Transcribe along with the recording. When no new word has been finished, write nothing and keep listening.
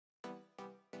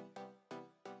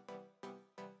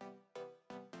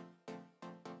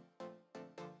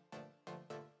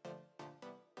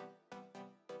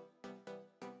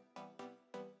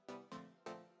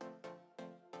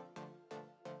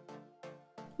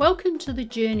Welcome to the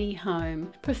journey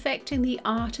home, perfecting the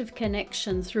art of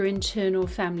connection through internal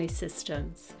family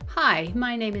systems. Hi,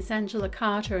 my name is Angela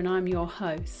Carter and I'm your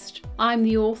host. I'm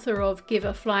the author of Give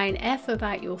a Flying F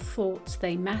About Your Thoughts,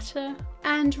 They Matter,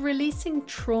 and Releasing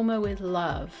Trauma with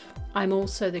Love. I'm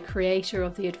also the creator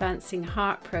of the Advancing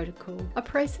Heart Protocol, a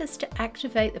process to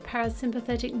activate the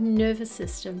parasympathetic nervous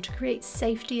system to create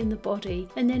safety in the body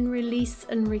and then release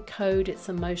and recode its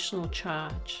emotional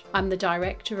charge. I'm the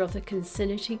director of the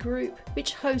Consinity Group,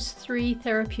 which hosts 3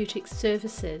 therapeutic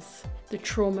services: the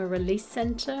Trauma Release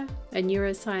Center, a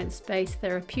neuroscience-based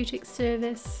therapeutic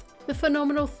service; the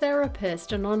Phenomenal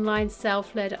Therapist, an online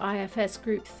self-led IFS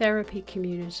group therapy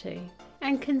community;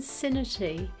 and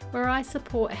Consinity, where I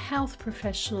support health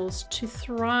professionals to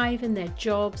thrive in their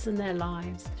jobs and their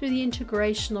lives through the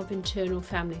integration of internal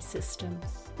family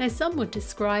systems. Now, some would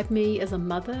describe me as a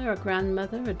mother, a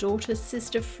grandmother, a daughter,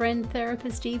 sister, friend,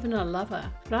 therapist, even a lover.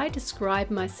 But I describe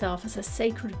myself as a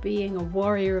sacred being, a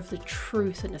warrior of the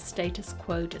truth, and a status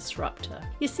quo disruptor.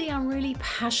 You see, I'm really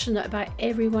passionate about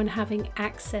everyone having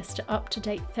access to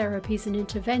up-to-date therapies and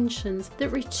interventions that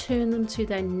return them to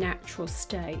their natural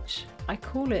state. I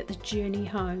call it the journey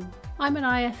home. I'm an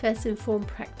IFS-informed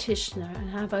practitioner and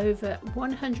have over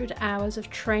 100 hours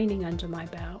of training under my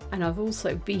belt. And I've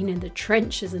also been in the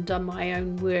trenches and done my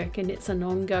own work, and it's an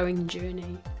ongoing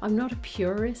journey. I'm not a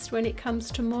purist when it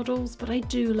comes to models, but I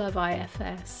do love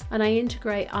IFS, and I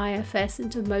integrate IFS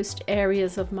into most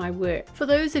areas of my work. For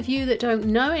those of you that don't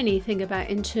know anything about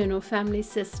internal family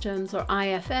systems, or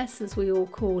IFS as we all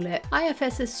call it,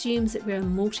 IFS assumes that we're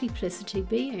multiplicity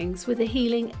beings with a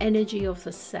healing energy of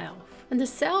the self. And the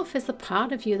self is the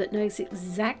part of you that knows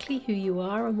exactly who you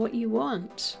are and what you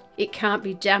want. It can't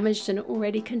be damaged and it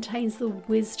already contains the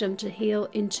wisdom to heal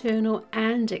internal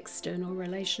and external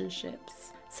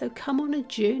relationships. So come on a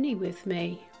journey with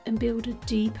me and build a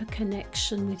deeper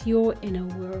connection with your inner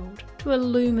world to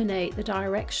illuminate the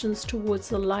directions towards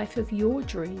the life of your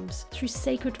dreams through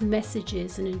sacred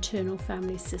messages and internal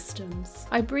family systems.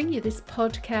 I bring you this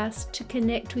podcast to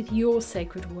connect with your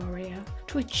sacred warrior,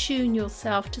 to attune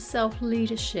yourself to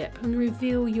self-leadership and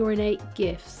reveal your innate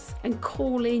gifts and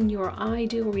call in your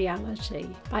ideal reality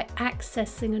by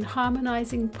accessing and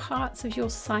harmonizing parts of your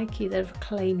psyche that have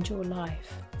claimed your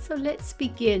life. So let's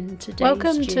begin today's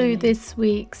Welcome journey. to this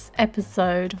week's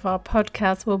episode of our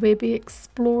podcast, where we'll be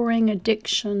exploring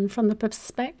addiction from the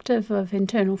perspective of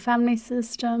internal family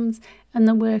systems and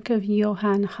the work of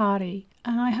Johann Hari.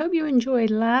 And I hope you enjoyed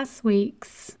last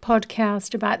week's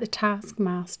podcast about the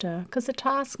taskmaster, because the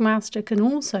taskmaster can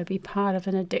also be part of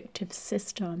an addictive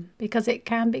system, because it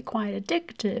can be quite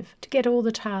addictive to get all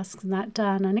the tasks and that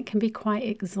done, and it can be quite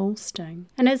exhausting.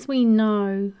 And as we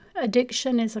know,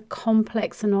 addiction is a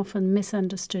complex and often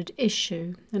misunderstood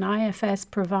issue, and IFS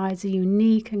provides a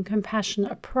unique and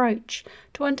compassionate approach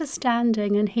to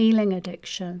understanding and healing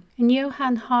addiction. And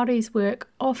Johann Hari's work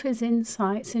offers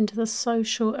insights into the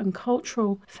social and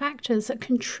cultural factors that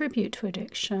contribute to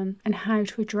addiction and how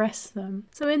to address them.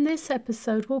 So in this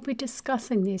episode, we'll be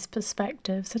discussing these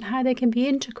perspectives and how they can be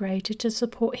integrated to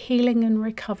support healing and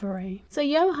recovery. So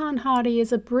Johann Hari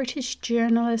is a British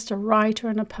journalist, a writer,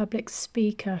 and a public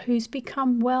speaker who's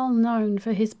become well known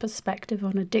for his perspective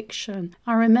on addiction.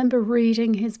 I remember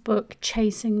reading his book,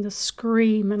 Chasing the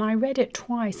Scream, and I read it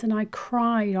twice and I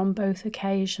cried on both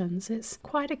occasions. It's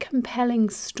quite a compelling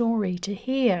story to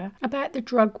hear about the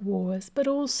drug wars, but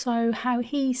also how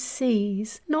he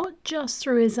sees, not just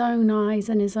through his own eyes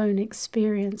and his own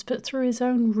experience, but through his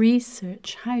own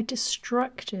research, how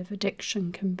destructive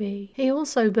addiction can be. He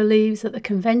also believes that the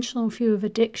conventional view of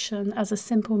addiction as a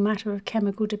simple matter of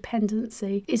chemical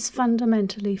dependency is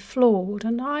fundamentally flawed,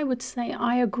 and I would say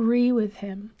I agree with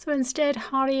him. So instead,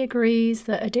 Hari agrees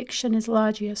that addiction is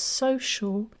largely a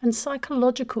social and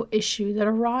psychological issue that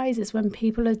arises when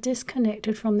people are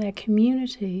disconnected from their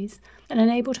communities and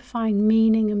unable to find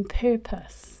meaning and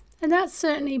purpose. And that's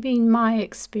certainly been my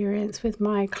experience with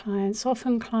my clients.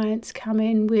 Often clients come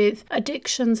in with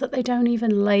addictions that they don't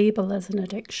even label as an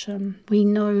addiction. We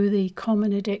know the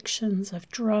common addictions of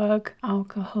drug,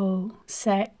 alcohol,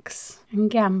 sex, and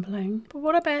gambling. But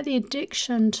what about the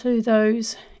addiction to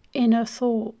those inner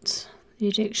thoughts? The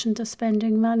addiction to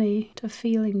spending money, to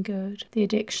feeling good, the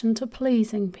addiction to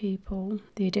pleasing people,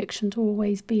 the addiction to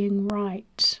always being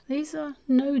right. These are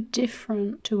no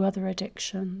different to other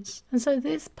addictions. And so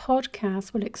this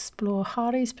podcast will explore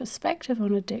Hari's perspective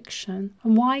on addiction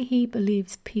and why he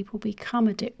believes people become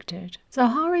addicted. So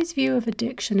Hari's view of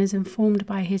addiction is informed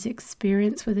by his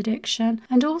experience with addiction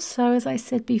and also, as I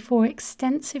said before,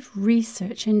 extensive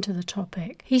research into the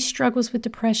topic. He struggles with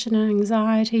depression and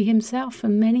anxiety himself for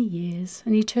many years purpose,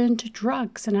 and he turned to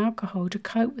drugs and alcohol to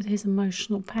cope with his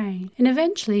emotional pain. And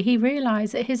eventually he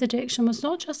realized that his addiction was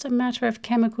not just a matter of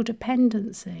chemical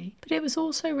dependency, but it was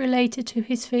also related to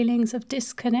his feelings of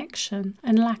disconnection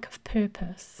and lack of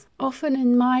purpose. Often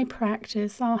in my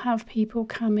practice, I'll have people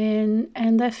come in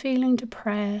and they're feeling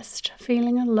depressed,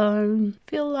 feeling alone,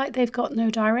 feel like they've got no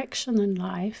direction in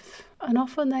life. And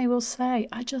often they will say,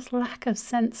 I just lack a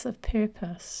sense of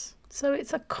purpose. So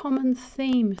it's a common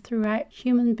theme throughout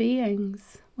human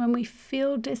beings. When we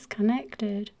feel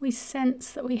disconnected, we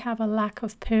sense that we have a lack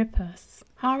of purpose.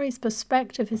 Hari's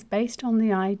perspective is based on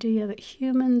the idea that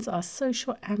humans are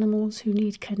social animals who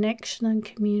need connection and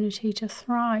community to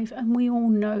thrive, and we all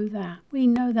know that. We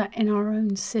know that in our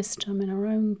own system, in our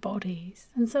own bodies.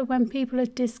 And so when people are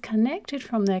disconnected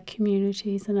from their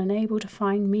communities and unable to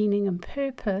find meaning and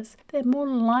purpose, they're more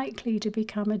likely to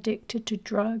become addicted to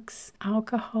drugs,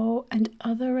 alcohol, and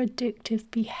other addictive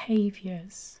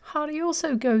behaviors. Hari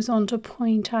also goes on to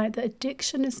point out that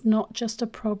addiction is not just a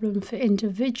problem for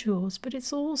individuals, but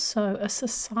it's also a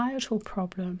societal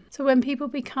problem. So when people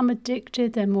become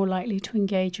addicted, they're more likely to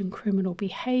engage in criminal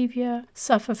behavior,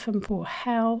 suffer from poor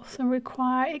health, and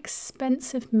require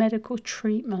expensive medical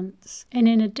treatments. And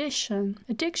in addition,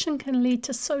 addiction can lead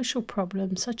to social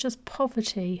problems such as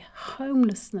poverty,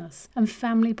 homelessness, and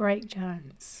family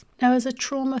breakdowns. Now, as a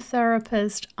trauma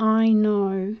therapist, I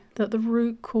know that the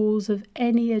root cause of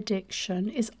any addiction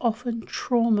is often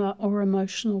trauma or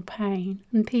emotional pain.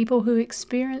 And people who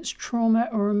experience trauma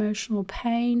or emotional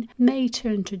pain may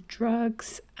turn to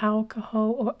drugs,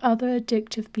 alcohol, or other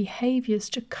addictive behaviors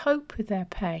to cope with their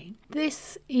pain.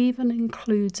 This even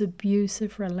includes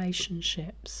abusive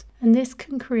relationships. And this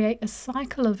can create a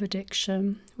cycle of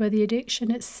addiction where the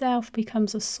addiction itself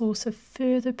becomes a source of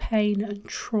further pain and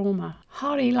trauma.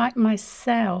 Hari, like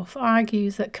myself,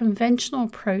 argues that conventional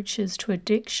approaches to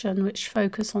addiction, which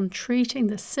focus on treating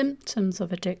the symptoms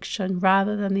of addiction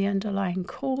rather than the underlying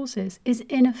causes, is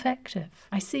ineffective.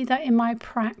 I see that in my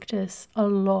practice a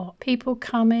lot. People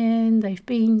come in, they've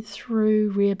been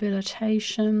through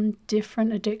rehabilitation,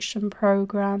 different addiction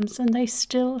programs, and they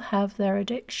still have their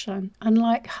addiction.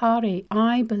 Unlike Hari,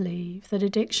 I believe that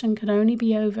addiction can only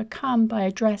be overcome by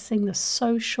addressing the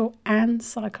social and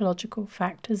psychological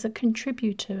factors that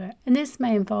contribute to it. And this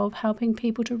may involve helping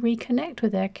people to reconnect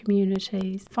with their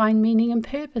communities, find meaning and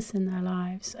purpose in their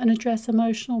lives, and address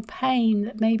emotional pain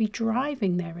that may be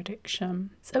driving their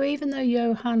addiction. So even though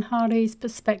Johann Hari's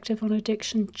perspective on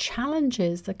addiction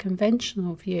challenges the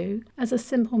conventional view as a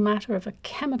simple matter of a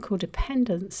chemical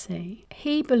dependency,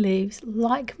 he believes,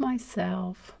 like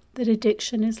myself, that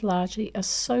addiction is largely a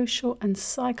social and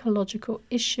psychological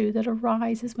issue that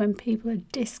arises when people are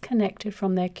disconnected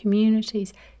from their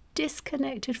communities,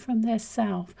 disconnected from their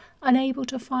self, unable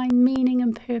to find meaning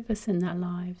and purpose in their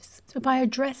lives. So by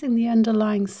addressing the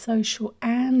underlying social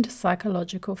and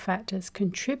psychological factors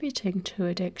contributing to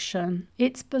addiction,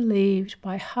 it's believed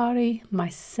by Hari,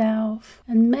 myself,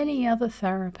 and many other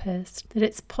therapists that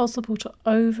it's possible to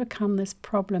overcome this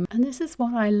problem. And this is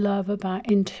what I love about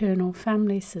internal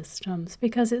family systems,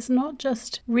 because it's not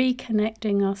just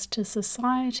reconnecting us to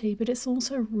society, but it's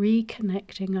also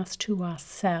reconnecting us to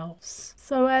ourselves.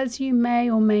 So as you may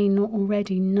or may not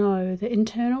already know, the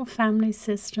internal family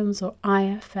systems, or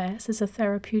IFS, is a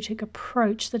therapeutic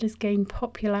approach that has gained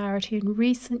popularity in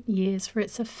recent years for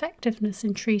its effectiveness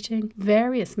in treating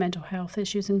various mental health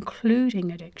issues,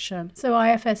 including addiction. So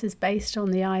IFS is based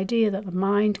on the idea that the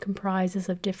mind comprises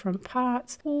of different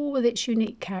parts, all with its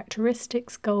unique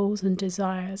characteristics, goals, and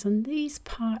desires. And these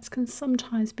parts can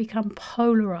sometimes become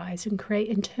polarized and create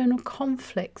internal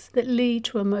conflicts that lead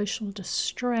to emotional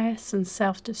distress and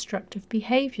self-destructive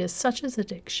behaviors such as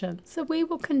addiction. So we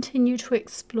will continue to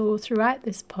explore throughout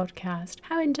this podcast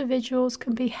how individuals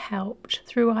can be helped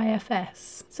through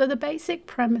IFS. So the basic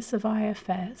premise of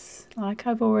IFS, like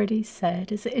I've already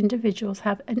said, is that individuals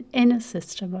have an inner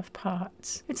system of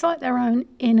parts. It's like their own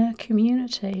inner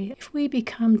community. If we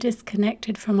become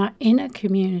disconnected from our inner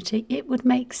community, it would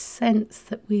make sense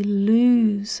that we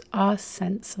lose our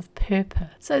sense of purpose.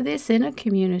 So this inner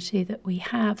community that we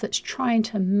have that's trying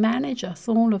to manage us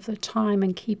all of the time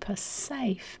and keep us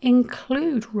safe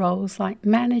include roles like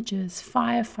managers,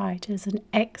 firefighters, and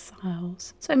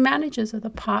exiles. So managers are the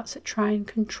parts that try and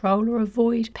control or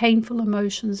avoid painful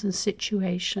emotions and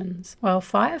situations, while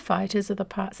firefighters are the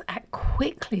parts that act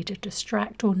quickly to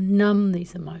distract or numb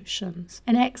these emotions.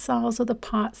 And exiles are the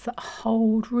parts that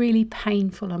hold really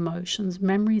painful emotions,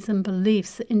 memories, and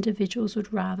beliefs that individuals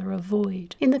would rather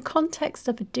avoid. In the context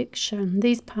of addiction,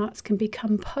 these parts can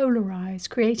become polarized,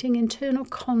 creating internal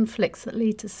conflicts that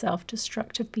lead to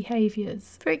self-destructive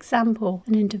behaviors. For example,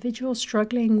 an individual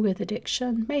struggling with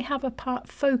addiction may have a part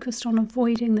focused on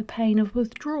avoiding the pain of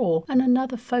withdrawal and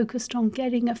another focused on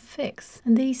getting a fix,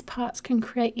 and these parts can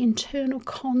create internal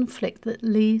conflict that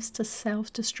leads to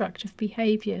self-destructive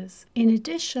behaviors. In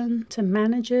addition to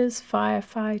managers,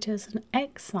 firefighters, and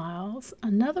exiles,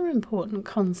 another important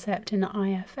concept in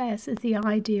IFS is the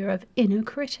idea of inner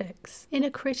critics. Inner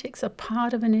critics are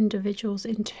part of an individual's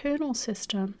internal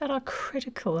system that are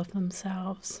critical of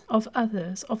themselves, of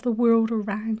others, of the world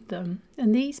around them.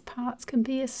 And these parts can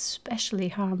be especially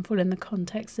harmful in the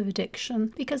context of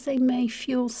addiction because they may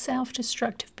fuel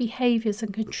self-destructive behaviors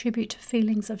and contribute to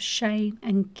feelings of shame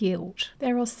and guilt.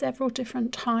 There are several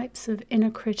different types of inner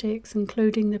critics,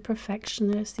 including the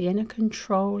perfectionist, the inner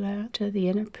controller, to the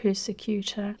inner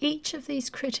persecutor. Each of these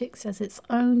critics has its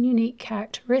own unique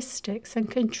characteristics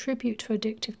and contribute to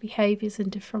addictive behaviors in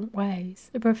different ways.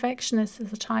 The perfectionist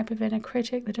is a type of inner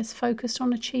critic that is focused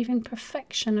on achieving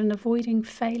perfection and avoiding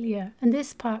failure, and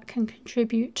this part can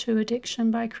contribute to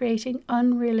addiction by creating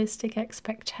unrealistic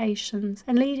expectations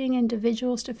and leading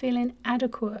individuals to feel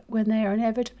inadequate when they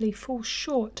inevitably fall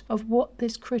short of what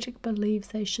this critic believes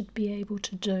they should be able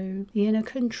to do. The inner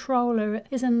controller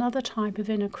is another type of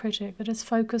inner critic that is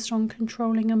focused on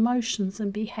controlling emotions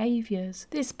and behaviors.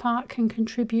 This part can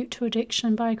contribute to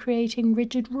addiction by creating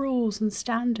rigid rules and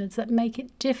standards that make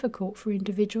it difficult for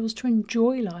individuals to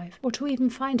enjoy life or to even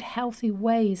find healthy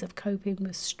ways of coping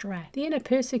with stress. The inner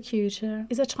persecutor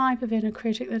is a type of inner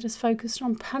critic that is focused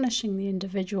on punishing the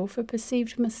individual for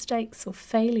perceived mistakes or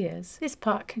failures. This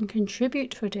part can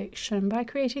contribute to addiction by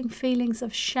creating feelings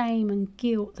of shame and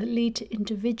guilt that lead to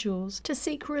individuals to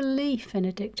seek relief in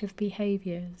addictive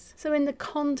behaviors. So in the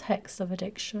context of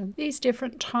addiction, these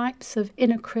different types of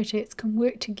inner critics can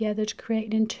work together to create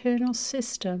an internal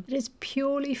system that is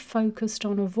purely focused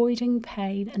on avoiding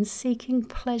pain and seeking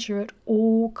pleasure at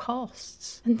all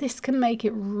costs. And this can make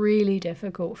it really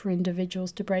difficult for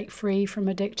individuals to break free from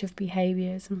addictive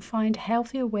behaviors and find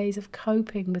healthier ways of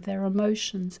coping with their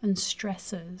emotions and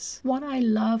stressors. What I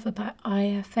love about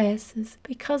IFS is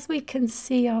because we can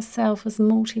see ourselves as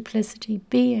multiplicity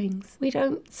beings, we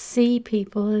don't see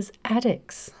people as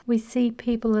addicts. We see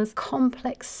people as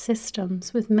complex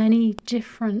systems with many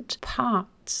different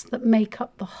parts that make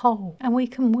up the whole, and we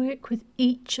can work with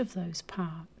each of those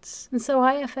parts. And so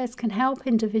IFS can help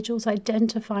individuals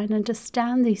identify and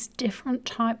understand these different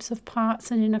types of parts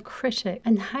and inner critic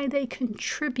and how they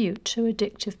contribute to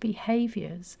addictive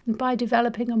behaviors. And by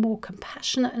developing a more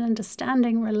compassionate and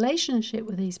understanding relationship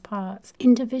with these parts,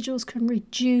 individuals can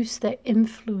reduce their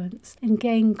influence and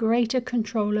gain greater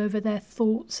control over their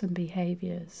thoughts and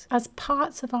behaviors. As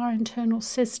parts of our internal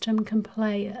system can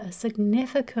play a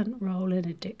significant role in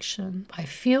addiction by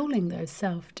fueling those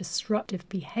self-destructive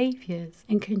behaviors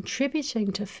and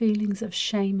contributing to feelings of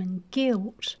shame and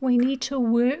guilt, we need to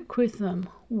work with them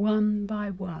one by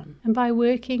one. And by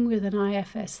working with an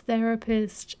IFS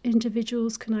therapist,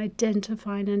 individuals can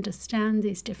identify and understand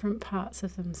these different parts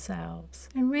of themselves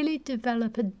and really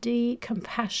develop a deep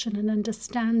compassion and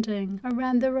understanding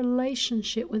around the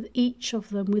relationship with each of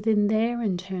them within their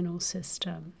internal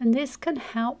system. And this can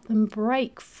help them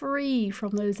break free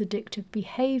from those addictive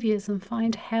behaviors and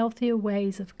find healthier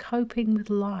ways of coping with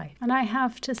life. And I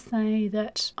have to say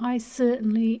that I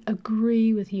certainly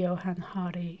agree with Johann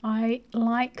Hari. I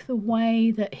like the way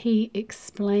that he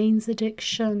explains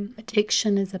addiction.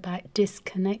 Addiction is about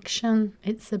disconnection.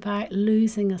 It's about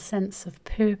losing a sense of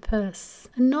purpose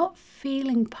and not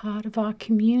feeling part of our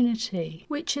community,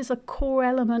 which is a core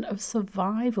element of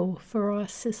survival for our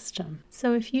system.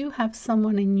 So if you have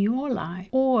someone in your life,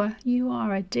 or you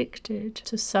are addicted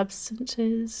to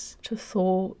substances, to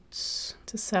thoughts,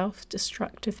 to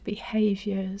self-destructive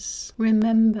behaviors,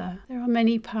 remember there are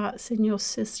many parts in your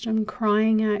system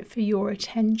crying out for your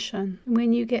attention. And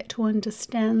when you get to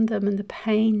understand them and the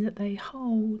pain that they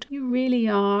hold, you really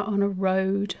are on a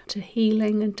road to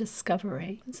healing and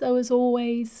discovery. And so as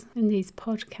always in these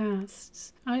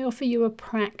podcasts, I offer you a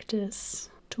practice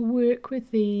to work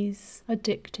with these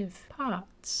addictive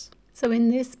parts. So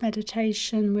in this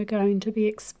meditation, we're going to be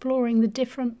exploring the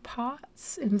different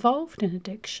parts involved in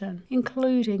addiction,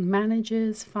 including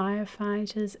managers,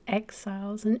 firefighters,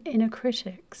 exiles, and inner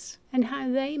critics, and how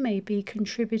they may be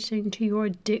contributing to your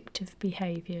addictive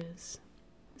behaviors.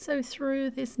 So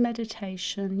through this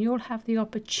meditation, you'll have the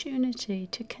opportunity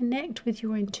to connect with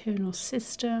your internal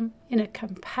system in a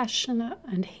compassionate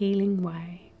and healing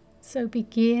way. So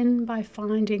begin by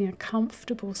finding a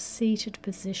comfortable seated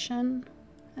position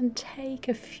and take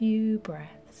a few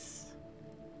breaths.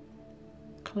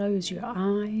 Close your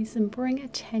eyes and bring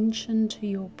attention to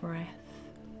your breath.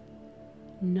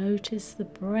 Notice the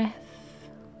breath.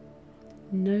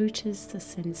 Notice the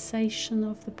sensation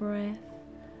of the breath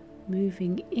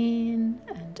moving in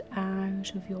and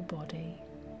out of your body.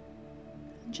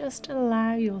 And just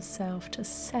allow yourself to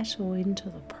settle into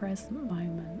the present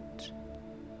moment.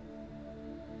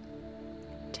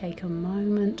 Take a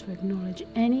moment to acknowledge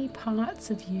any parts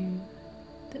of you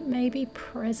that may be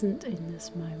present in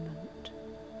this moment.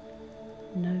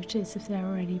 Notice if there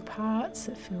are any parts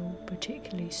that feel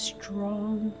particularly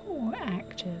strong or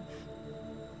active.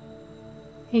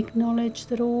 Acknowledge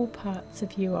that all parts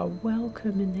of you are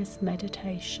welcome in this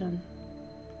meditation.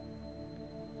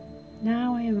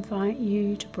 Now I invite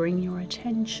you to bring your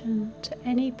attention to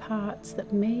any parts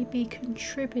that may be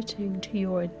contributing to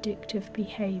your addictive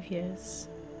behaviors.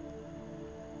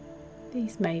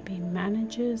 These may be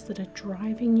managers that are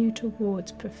driving you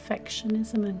towards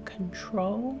perfectionism and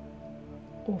control,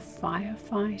 or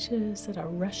firefighters that are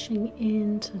rushing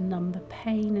in to numb the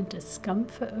pain and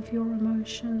discomfort of your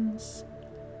emotions.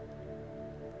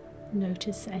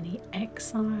 Notice any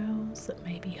exiles that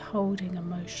may be holding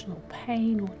emotional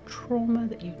pain or trauma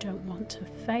that you don't want to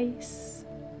face,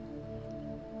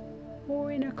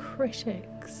 or inner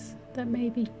critics that may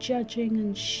be judging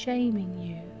and shaming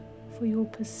you for your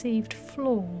perceived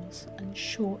flaws and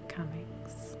shortcomings.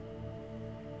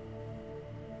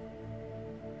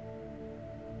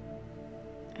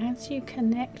 As you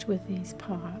connect with these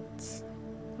parts,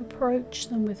 approach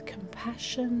them with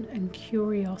compassion and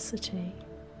curiosity.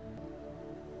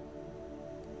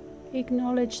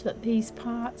 Acknowledge that these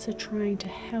parts are trying to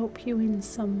help you in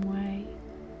some way,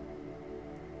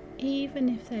 even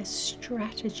if their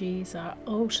strategies are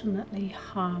ultimately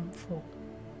harmful.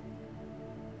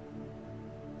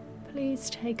 Please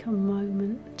take a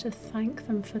moment to thank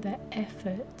them for their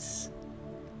efforts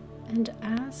and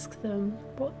ask them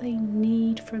what they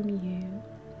need from you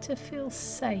to feel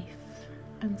safe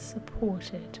and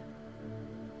supported.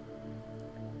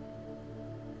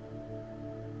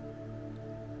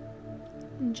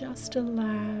 And just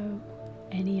allow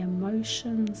any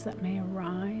emotions that may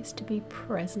arise to be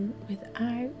present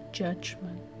without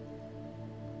judgment.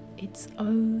 It's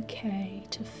okay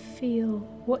to feel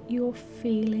what you're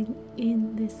feeling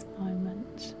in this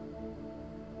moment.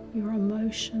 Your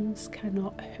emotions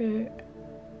cannot hurt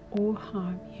or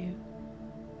harm you.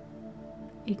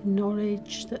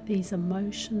 Acknowledge that these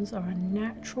emotions are a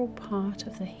natural part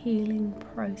of the healing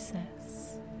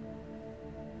process.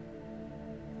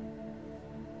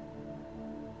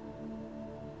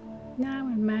 Now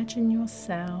imagine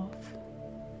yourself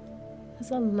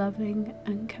as a loving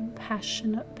and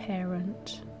compassionate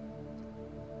parent,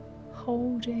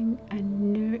 holding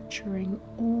and nurturing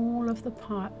all of the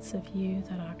parts of you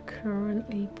that are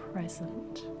currently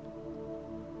present.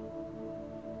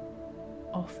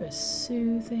 Offer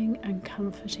soothing and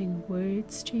comforting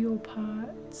words to your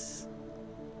parts,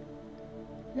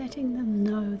 letting them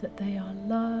know that they are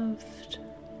loved,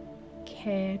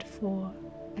 cared for,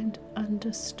 and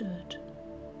understood.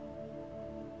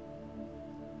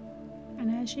 And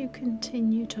as you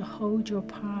continue to hold your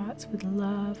parts with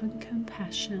love and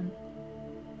compassion,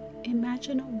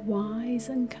 imagine a wise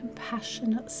and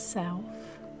compassionate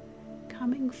self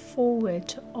coming forward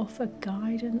to offer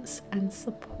guidance and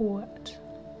support.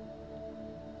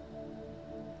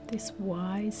 This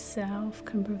wise self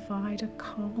can provide a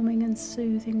calming and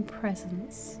soothing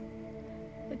presence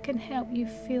that can help you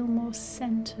feel more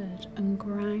centered and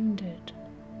grounded.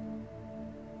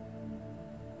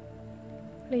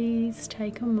 Please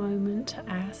take a moment to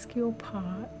ask your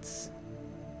parts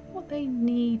what they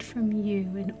need from you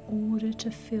in order to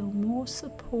feel more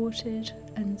supported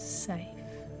and safe.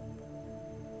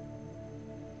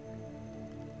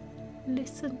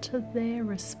 Listen to their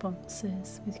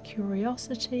responses with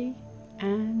curiosity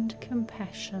and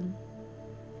compassion.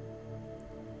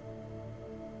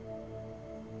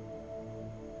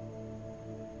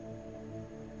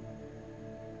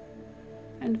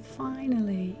 And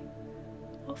finally,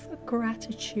 offer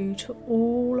gratitude to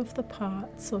all of the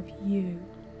parts of you,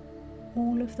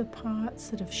 all of the parts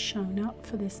that have shown up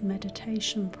for this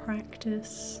meditation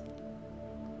practice.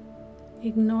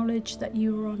 Acknowledge that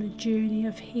you are on a journey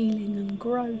of healing and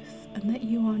growth, and that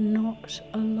you are not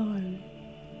alone.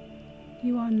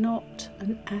 You are not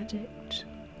an addict.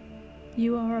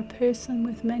 You are a person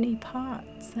with many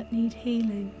parts that need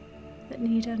healing, that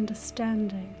need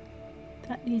understanding,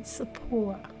 that need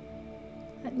support,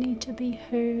 that need to be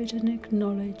heard and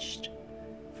acknowledged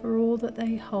for all that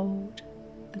they hold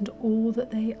and all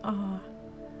that they are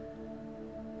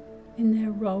in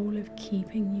their role of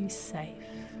keeping you safe.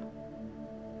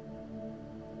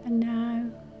 And now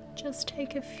just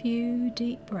take a few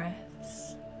deep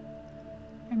breaths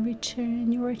and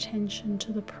return your attention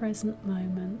to the present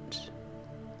moment.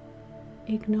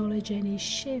 Acknowledge any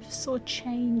shifts or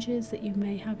changes that you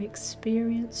may have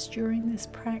experienced during this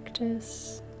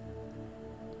practice,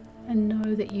 and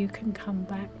know that you can come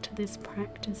back to this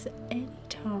practice at any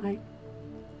time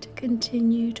to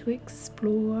continue to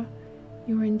explore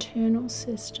your internal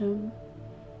system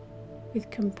with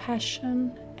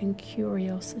compassion and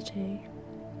curiosity.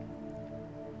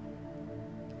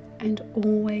 And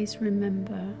always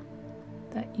remember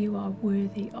that you are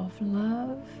worthy of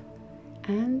love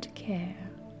and care,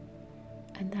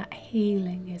 and that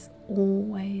healing is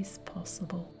always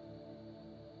possible.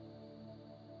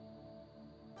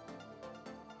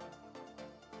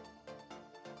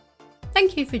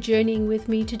 Thank you for journeying with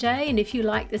me today, and if you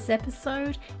like this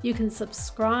episode, you can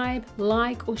subscribe,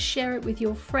 like or share it with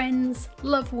your friends,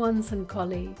 loved ones and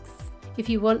colleagues. If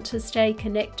you want to stay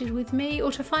connected with me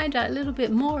or to find out a little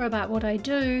bit more about what I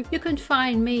do, you can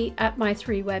find me at my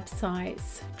 3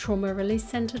 websites,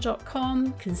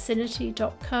 traumareleasecenter.com,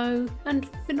 consinity.co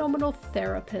and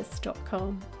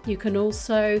phenomenaltherapist.com. You can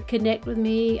also connect with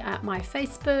me at my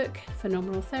Facebook,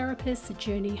 Phenomenal Therapist, A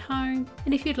Journey Home.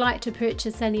 And if you'd like to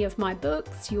purchase any of my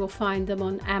books, you will find them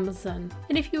on Amazon.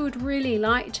 And if you would really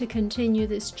like to continue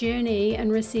this journey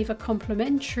and receive a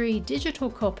complimentary digital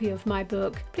copy of my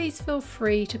book, please feel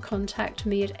free to contact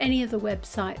me at any of the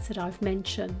websites that I've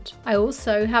mentioned. I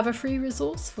also have a free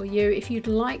resource for you if you'd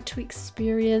like to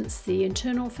experience the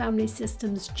internal family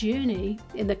systems journey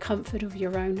in the comfort of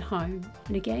your own home.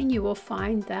 And again, you will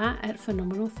find that at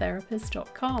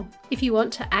phenomenaltherapist.com. If you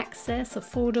want to access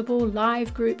affordable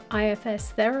live group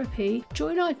IFS therapy,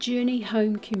 join our Journey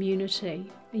Home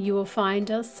community. You will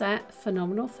find us at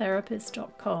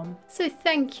phenomenaltherapist.com. So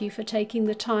thank you for taking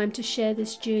the time to share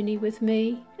this journey with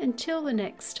me. Until the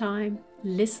next time,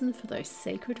 listen for those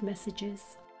sacred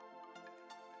messages.